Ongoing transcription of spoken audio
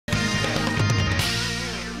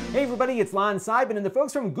Hey everybody, it's Lon.TV, and the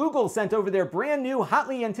folks from Google sent over their brand new,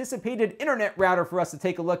 hotly anticipated internet router for us to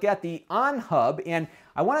take a look at, the OnHub. And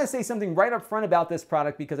I want to say something right up front about this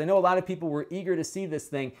product because I know a lot of people were eager to see this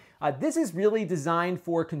thing. This is really designed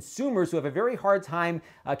for consumers who have a very hard time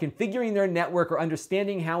configuring their network or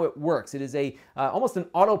understanding how it works. It is almost an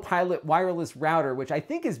autopilot wireless router, which I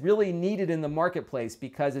think is really needed in the marketplace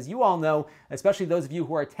because, as you all know, especially those of you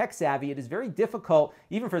who are tech savvy, it is very difficult,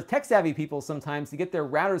 even for tech savvy people sometimes, to get their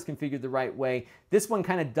routers configured the right way. This one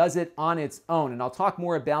kind of does it on its own, and I'll talk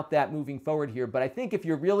more about that moving forward here. But I think if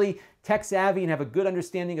you're really tech savvy and have a good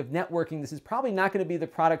understanding of networking, this is probably not going to be the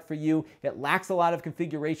product for you. It lacks a lot of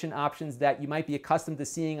configuration options that you might be accustomed to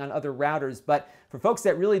seeing on other routers. But for folks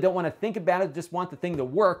that really don't want to think about it, just want the thing to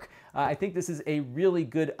work, I think this is a really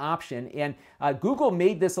good option. And Google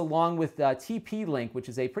made this along with TP-Link, which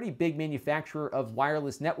is a pretty big manufacturer of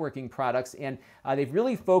wireless networking products. And they've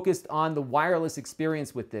really focused on the wireless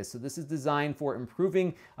experience with this. So this is designed for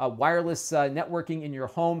improving wireless networking in your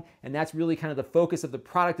home. And that's really kind of the focus of the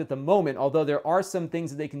product at the moment, although there are some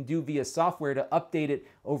things that they can do via software to update it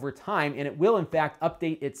over time. And it will, in fact,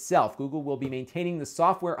 update itself. Google will be maintaining the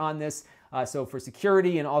software on this. So for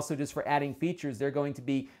security and also just for adding features, they're going to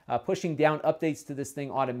be pushing down updates to this thing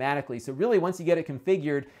automatically. So really, once you get it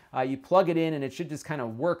configured, you plug it in and it should just kind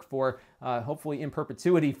of work for hopefully in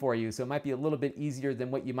perpetuity for you. So it might be a little bit easier than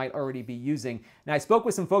what you might already be using. Now, I spoke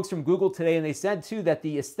with some folks from Google today, and they said too that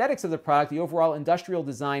the aesthetics of the product, the overall industrial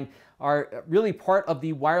design, are really part of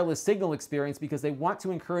the wireless signal experience because they want to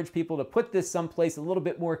encourage people to put this someplace a little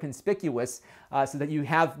bit more conspicuous so that you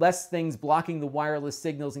have less things blocking the wireless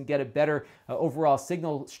signals and get a better overall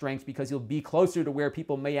signal strength because you'll be closer to where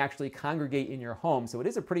people may actually congregate in your home. So it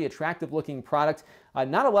is a pretty attractive looking product.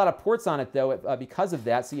 Not a lot of ports on it though because of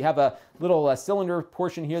that. So you have a little cylinder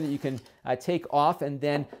portion here that you can take off, and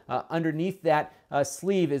then underneath that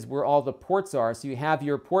sleeve is where all the ports are. So you have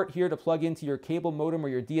your port here to plug into your cable modem or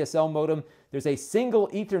your DSL modem. There's a single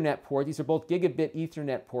Ethernet port. These are both gigabit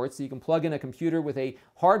Ethernet ports, so you can plug in a computer with a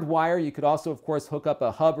hard wire. You could also, of course, hook up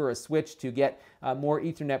a hub or a switch to get more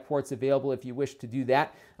Ethernet ports available if you wish to do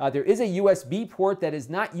that. There is a USB port that is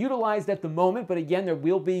not utilized at the moment, but again, there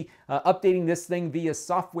will be updating this thing via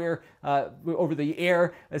software over the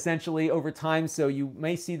air, essentially, over time, so you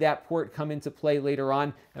may see that port come into play later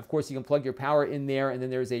on. Of course, you can plug your power in there, and then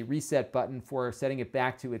there's a reset button for setting it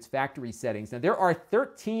back to its factory settings. Now, there are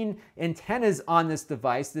 13 antennas on this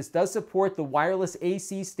device. This does support the wireless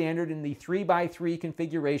AC standard in the 3x3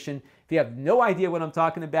 configuration. If you have no idea what I'm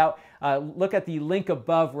talking about, look at the link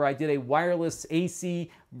above where I did a wireless AC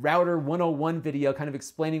router 101 video kind of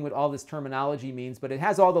explaining what all this terminology means, but it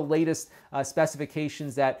has all the latest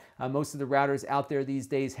specifications that most of the routers out there these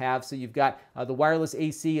days have. So you've got the wireless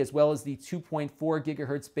AC as well as the 2.4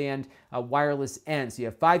 gigahertz band wireless N. So you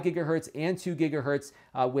have 5 gigahertz and 2 gigahertz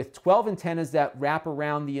with 12 antennas that wrap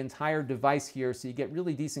around the entire device here, so you get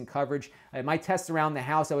really decent coverage. In my tests around the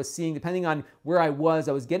house, I was seeing, depending on where I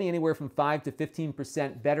was getting anywhere from 5 to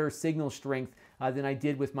 15% better signal strength than I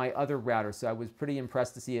did with my other router. So I was pretty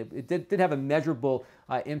impressed to see it. It did have a measurable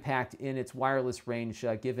impact in its wireless range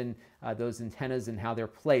given those antennas and how they're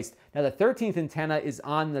placed. Now the 13th antenna is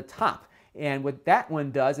on the top. And what that one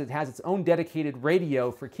does, it has its own dedicated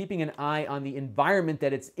radio for keeping an eye on the environment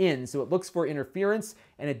that it's in. So it looks for interference,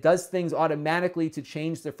 and it does things automatically to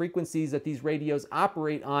change the frequencies that these radios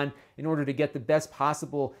operate on in order to get the best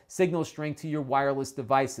possible signal strength to your wireless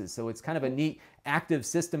devices. So it's kind of a neat active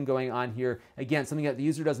system going on here. Again, something that the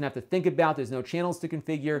user doesn't have to think about. There's no channels to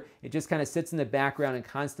configure. It just kind of sits in the background and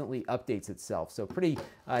constantly updates itself. So pretty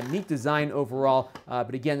neat design overall.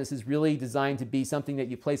 But again, this is really designed to be something that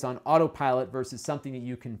you place on autopilot versus something that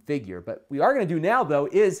you configure. But we are going to do now, though,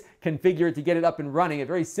 is configure it to get it up and running. A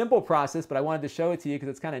very simple process, but I wanted to show it to you because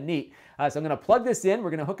it's kind of neat. So I'm going to plug this in. We're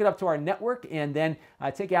going to hook it up to our network and then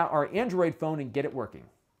take out our Android phone and get it working.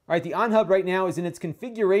 All right, the OnHub right now is in its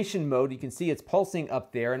configuration mode. You can see it's pulsing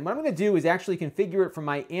up there. And what I'm going to do is actually configure it from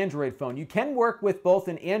my Android phone. You can work with both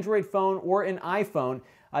an Android phone or an iPhone.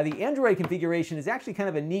 The Android configuration is actually kind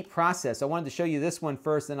of a neat process. I wanted to show you this one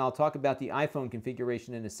first, then I'll talk about the iPhone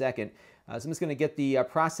configuration in a second. So I'm just going to get the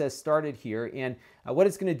process started here. And what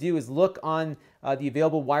it's going to do is look on the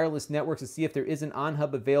available wireless networks to see if there is an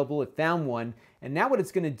OnHub available. It found one. And now what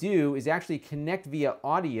it's going to do is actually connect via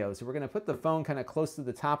audio. So we're going to put the phone kind of close to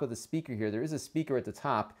the top of the speaker here. There is a speaker at the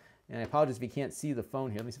top. And I apologize if you can't see the phone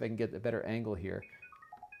here. Let me see if I can get a better angle here.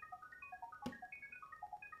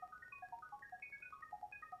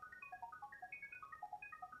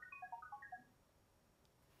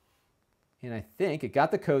 And I think it got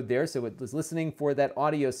the code there, so it was listening for that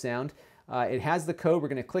audio sound. It has the code. We're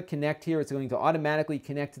going to click connect here. It's going to automatically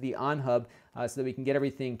connect to the OnHub so that we can get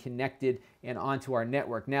everything connected and onto our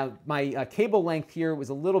network. Now, my cable length here was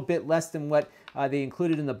a little bit less than what they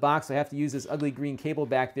included in the box. So I have to use this ugly green cable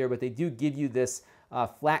back there, but they do give you this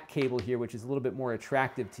flat cable here, which is a little bit more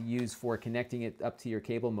attractive to use for connecting it up to your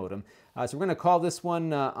cable modem. So we're going to call this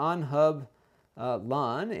one OnHub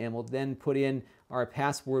Lon, and we'll then put in our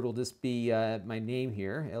password. Will just be my name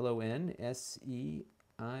here, LONSEIDMAN,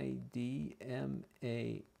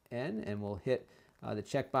 and we'll hit the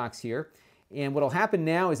checkbox here. And what will happen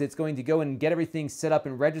now is it's going to go and get everything set up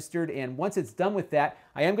and registered, and once it's done with that,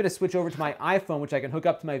 I am going to switch over to my iPhone, which I can hook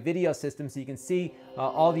up to my video system so you can see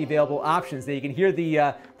all the available options. Now you can hear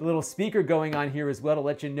the little speaker going on here as well to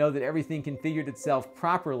let you know that everything configured itself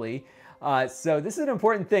properly. So this is an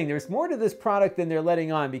important thing. There's more to this product than they're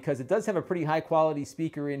letting on, because it does have a pretty high quality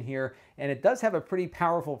speaker in here, and it does have a pretty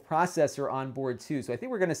powerful processor on board too. So I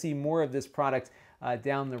think we're going to see more of this product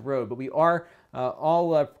down the road. But we are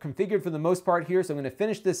all configured for the most part here. So I'm going to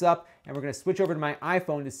finish this up, and we're going to switch over to my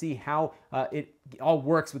iPhone to see how it all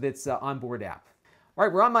works with its onboard app. All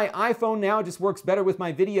right, we're on my iPhone now. It just works better with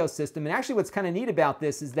my video system. And actually what's kind of neat about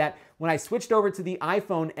this is that when I switched over to the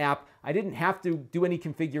iPhone app, I didn't have to do any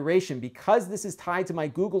configuration. Because this is tied to my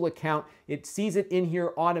Google account, it sees it in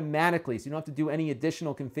here automatically. So you don't have to do any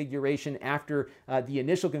additional configuration after the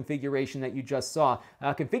initial configuration that you just saw.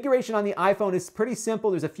 Configuration on the iPhone is pretty simple.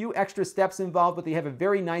 There's a few extra steps involved, but they have a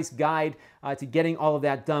very nice guide to getting all of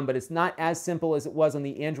that done. But it's not as simple as it was on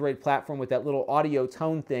the Android platform with that little audio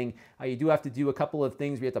tone thing. You do have to do a couple of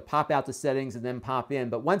things. We have to pop out the settings and then pop in.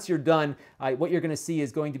 But once you're done, what you're going to see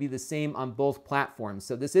is going to be the same on both platforms.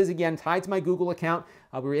 So this is, again, tied to my Google account.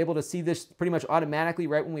 We were able to see this pretty much automatically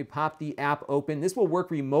right when we pop the app open. This will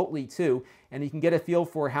work remotely too, and you can get a feel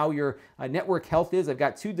for how your network health is. I've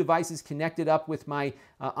got 2 devices connected up with my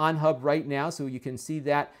OnHub right now, so you can see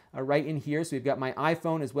that right in here. So we've got my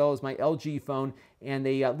iPhone as well as my LG phone, and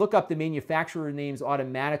they look up the manufacturer names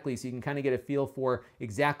automatically, so you can kind of get a feel for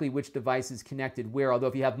exactly which device is connected where. Although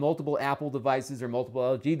if you have multiple Apple devices or multiple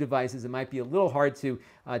LG devices, it might be a little hard to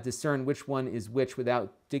discern which one is which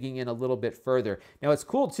without digging in a little bit further. Now what's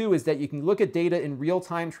cool too is that you can look at data in real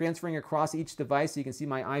time transferring across each device. So you can see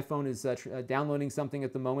my iPhone is downloading something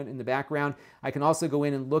at the moment in the background. I can also go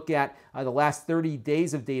in and look at the last 30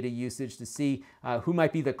 days of data usage to see who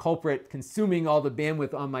might be the culprit consuming all the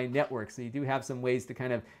bandwidth on my network. So you do have some ways to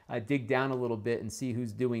kind of dig down a little bit and see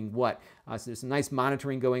who's doing what. So there's some nice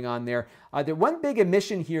monitoring going on there. The one big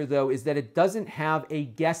omission here though is that it doesn't have a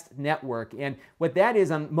guest network, and what that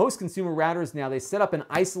is, on most consumer routers now, they set up an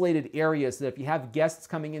isolated area so that if you have guests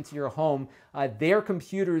coming into your home, their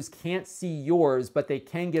computers can't see yours, but they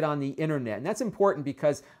can get on the internet. And that's important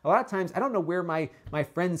because a lot of times I don't know where my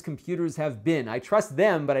friends' computers have been. I trust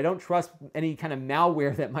them, but I don't trust any kind of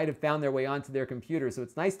malware that might have found their way onto their computer. So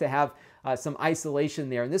it's nice to have some isolation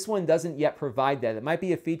there. And this one doesn't yet provide that. It might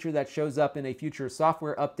be a feature that shows up in a future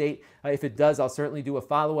software update. If it does, I'll certainly do a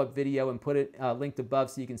follow-up video and put it linked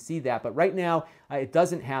above so you can see that. But right now, it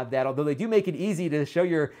doesn't have that, although they do make it easy to show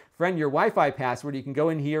your friend your Wi-Fi password. You can go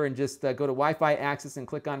in here and just go to Wi-Fi access and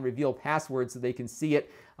click on reveal password so they can see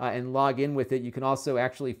it and log in with it. You can also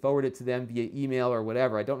actually forward it to them via email or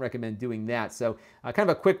whatever. I don't recommend doing that. So kind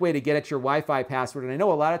of a quick way to get at your Wi-Fi password. And I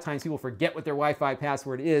know a lot of times people forget what their Wi-Fi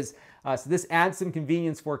password is. So this adds some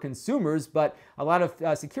convenience for consumers, but a lot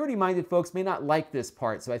of security-minded folks may not like this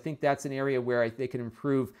part. So I think that's an area where they can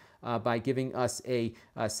improve by giving us a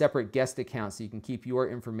separate guest account so you can keep your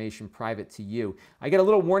information private to you. I get a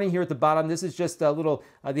little warning here at the bottom. This is just a little,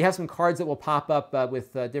 they have some cards that will pop up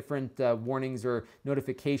with different warnings or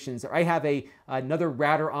notifications. I have another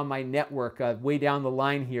router on my network way down the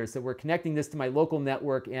line here. So we're connecting this to my local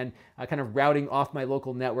network and kind of routing off my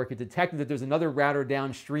local network. It detected that there's another router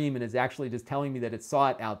downstream and is actually just telling me that it saw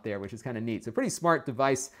it out there, which is kind of neat. So pretty smart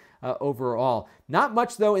device overall. Not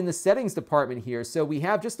much though in the settings department here. So we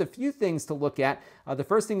have just a few things to look at. The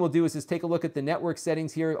first thing we'll do is just take a look at the network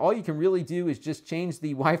settings here. All you can really do is just change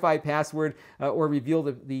the Wi-Fi password or reveal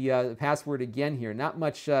the password again here. Not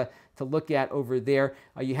much to look at over there.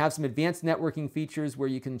 You have some advanced networking features where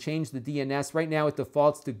you can change the DNS. Right now it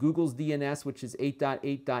defaults to Google's DNS, which is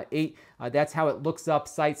 8.8.8. That's how it looks up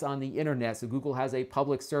sites on the internet. So Google has a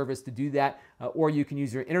public service to do that, or you can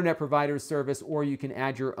use your internet provider's service, or you can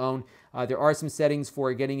add your own. There are some settings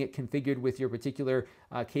for getting it configured with your particular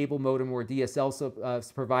cable modem or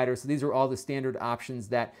DSL provider. So these are all the standard options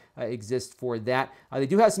that exist for that. They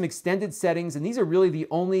do have some extended settings, and these are really the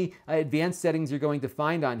only advanced settings you're going to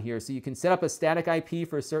find on here. So So you can set up a static IP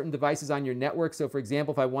for certain devices on your network. So for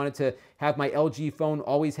example, if I wanted to have my LG phone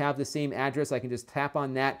always have the same address, I can just tap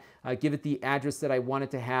on that, give it the address that I want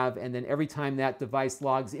it to have, and then every time that device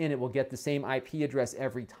logs in, it will get the same IP address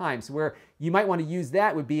every time. So where you might want to use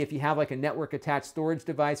that would be if you have like a network attached storage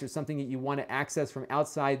device or something that you want to access from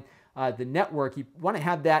outside the network. You want to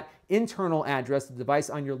have that internal address, the device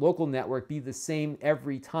on your local network, be the same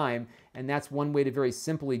every time. And that's one way to very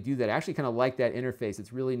simply do that. I actually kind of like that interface.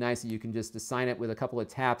 It's really nice that you can just assign it with a couple of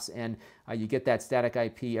taps and you get that static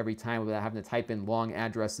IP every time without having to type in long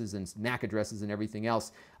addresses and MAC addresses and everything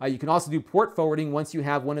else. You can also do port forwarding once you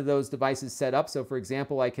have one of those devices set up. So for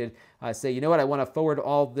example, I could say, you know what, I want to forward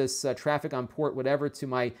all this traffic on port whatever to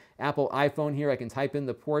my Apple iPhone here. I can type in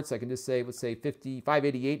the ports. I can just say, let's say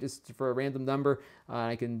 588 just for a random number.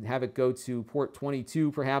 I can have it go to port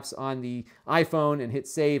 22 perhaps on the iPhone and hit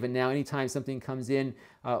save, and now anytime something comes in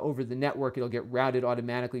over the network, it'll get routed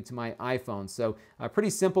automatically to my iPhone. So a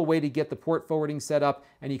pretty simple way to get the port forwarding set up,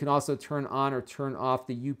 and you can also turn on or turn off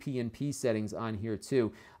the UPnP settings on here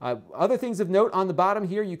too. Other things of note on the bottom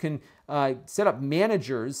here, you can set up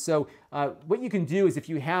managers. So what you can do is if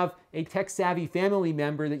you have a tech-savvy family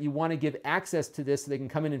member that you want to give access to this so they can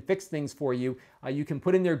come in and fix things for you, you can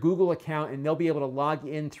put in their Google account and they'll be able to log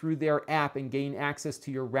in through their app and gain access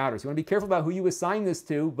to your router. So you want to be careful about who you assign this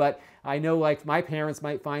to, but I know like my parents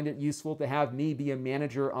might find it useful to have me be a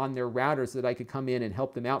manager on their router so that I could come in and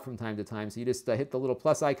help them out from time to time. So you just hit the little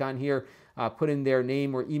plus icon here, put in their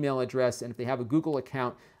name or email address, and if they have a Google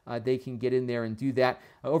account, they can get in there and do that.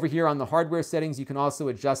 Over here on the hardware settings, you can also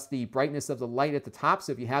adjust the brightness of the light at the top.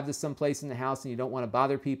 So if you have this someplace in the house and you don't want to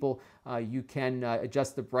bother people, you can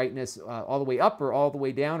adjust the brightness all the way up or all the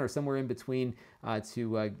way down or somewhere in between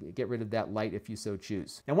to get rid of that light if you so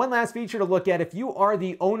choose. And one last feature to look at, if you are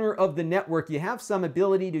the owner of the network, you have some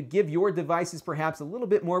ability to give your devices perhaps a little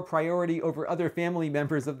bit more priority over other family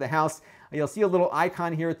members of the house. You'll see a little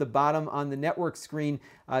icon here at the bottom on the network screen.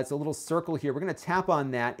 It's a little circle here. We're going to tap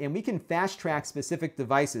on that and we can fast track specific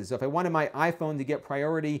devices. So if I wanted my iPhone to get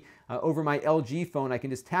priority over my LG phone, I can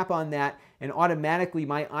just tap on that and automatically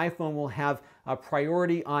my iPhone will have a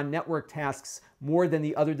priority on network tasks more than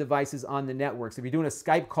the other devices on the network. So if you're doing a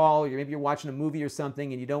Skype call or maybe you're watching a movie or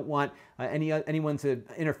something and you don't want anyone to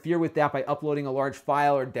interfere with that by uploading a large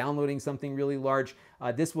file or downloading something really large,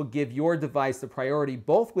 this will give your device the priority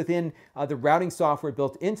both within the routing software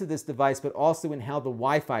built into this device, but also in how the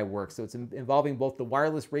Wi-Fi works. So it's involving both the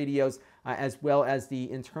wireless radios as well as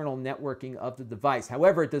the internal networking of the device.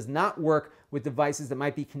 However, it does not work with devices that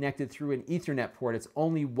might be connected through an Ethernet port. It's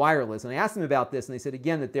only wireless. And I asked them about this, and they said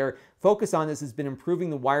again that their focus on this has been improving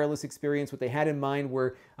the wireless experience. What they had in mind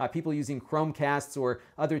were people using Chromecasts or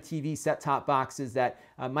other TV set-top boxes that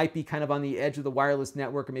might be kind of on the edge of the wireless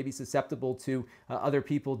network or maybe susceptible to other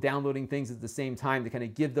people downloading things at the same time, to kind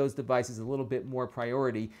of give those devices a little bit more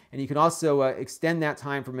priority. And you can also extend that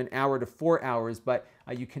time from an hour to 4 hours, but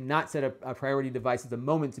you cannot set a priority device at the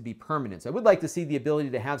moment to be permanent. So I would like to see the ability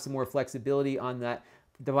to have some more flexibility on that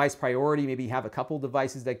device priority, maybe have a couple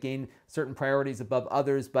devices that gain certain priorities above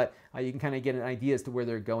others, but you can kind of get an idea as to where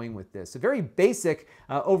they're going with this. So very basic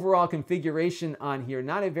overall configuration on here,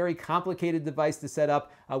 not a very complicated device to set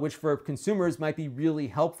up, which for consumers might be really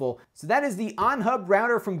helpful. So that is the OnHub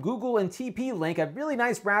router from Google and TP-Link, a really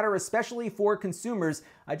nice router, especially for consumers.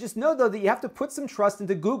 Just know though that you have to put some trust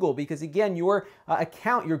into Google because again, your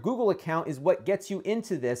account, your Google account is what gets you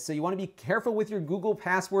into this. So you want to be careful with your Google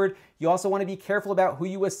password. You also want to be careful about who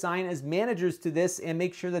you assign as managers to this and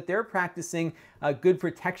make sure that they're practicing good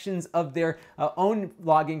protections of their own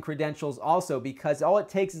login credentials also, because all it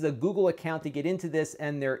takes is a Google account to get into this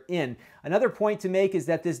and they're in. Another point to make is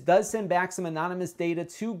that this does send back some anonymous data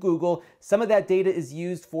to Google. Some of that data is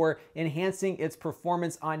used for enhancing its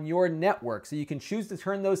performance on your network. So you can choose to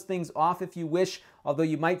turn those things off if you wish, although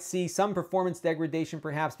you might see some performance degradation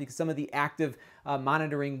perhaps because some of the active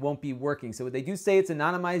monitoring won't be working. So they do say it's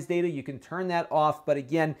anonymized data. You can turn that off, but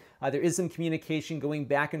again, there is some communication going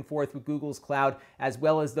back and forth with Google's cloud, as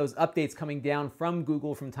well as those updates coming down from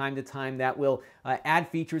Google from time to time that will add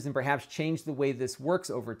features and perhaps change the way this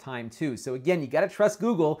works over time too. So again, you got to trust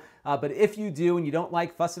Google, but if you do and you don't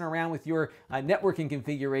like fussing around with your networking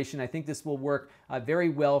configuration, I think this will work very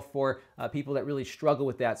well for people that really struggle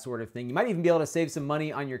with that sort of thing. You might even be able to save some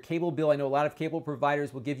money on your cable bill. I know a lot of cable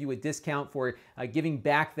providers will give you a discount for giving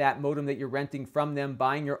back that modem that you're renting from them,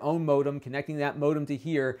 buying your own modem, connecting that modem to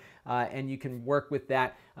here, and you can work with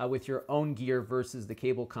that with your own gear versus the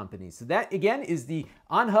cable company. So that again is the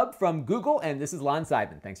OnHub from Google, and this is Lon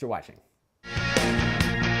Seidman. Thanks for watching.